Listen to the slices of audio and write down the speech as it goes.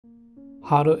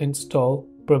How to install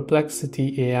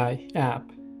Perplexity AI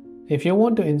app. If you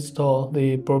want to install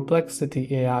the Perplexity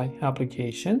AI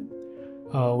application,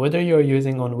 whether you're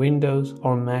using on Windows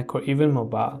or Mac or even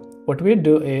mobile, what we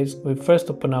do is we first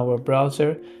open our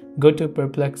browser, go to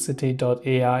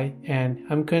perplexity.ai, and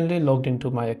I'm currently logged into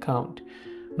my account.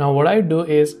 Now what I do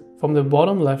is from the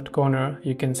bottom left corner,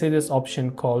 you can see this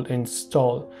option called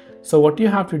install. So what you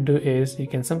have to do is you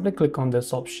can simply click on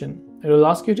this option. It will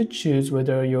ask you to choose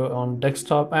whether you're on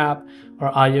desktop app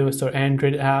or iOS or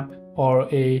Android app or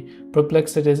a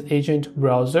Perplexity's agent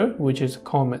browser, which is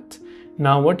Comet.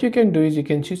 Now what you can do is you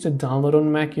can choose to download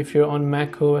on Mac. If you're on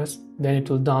macOS, then it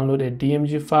will download a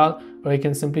DMG file, or you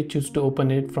can simply choose to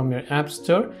open it from your app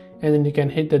store, and then you can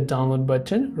hit the download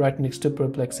button right next to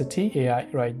Perplexity AI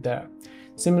right there.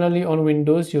 Similarly on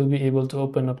Windows, you'll be able to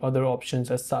open up other options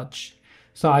as such.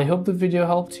 So I hope the video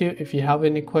helped you. If you have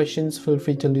any questions, feel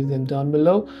free to leave them down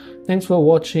below. Thanks for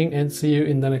watching and see you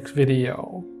in the next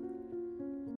video.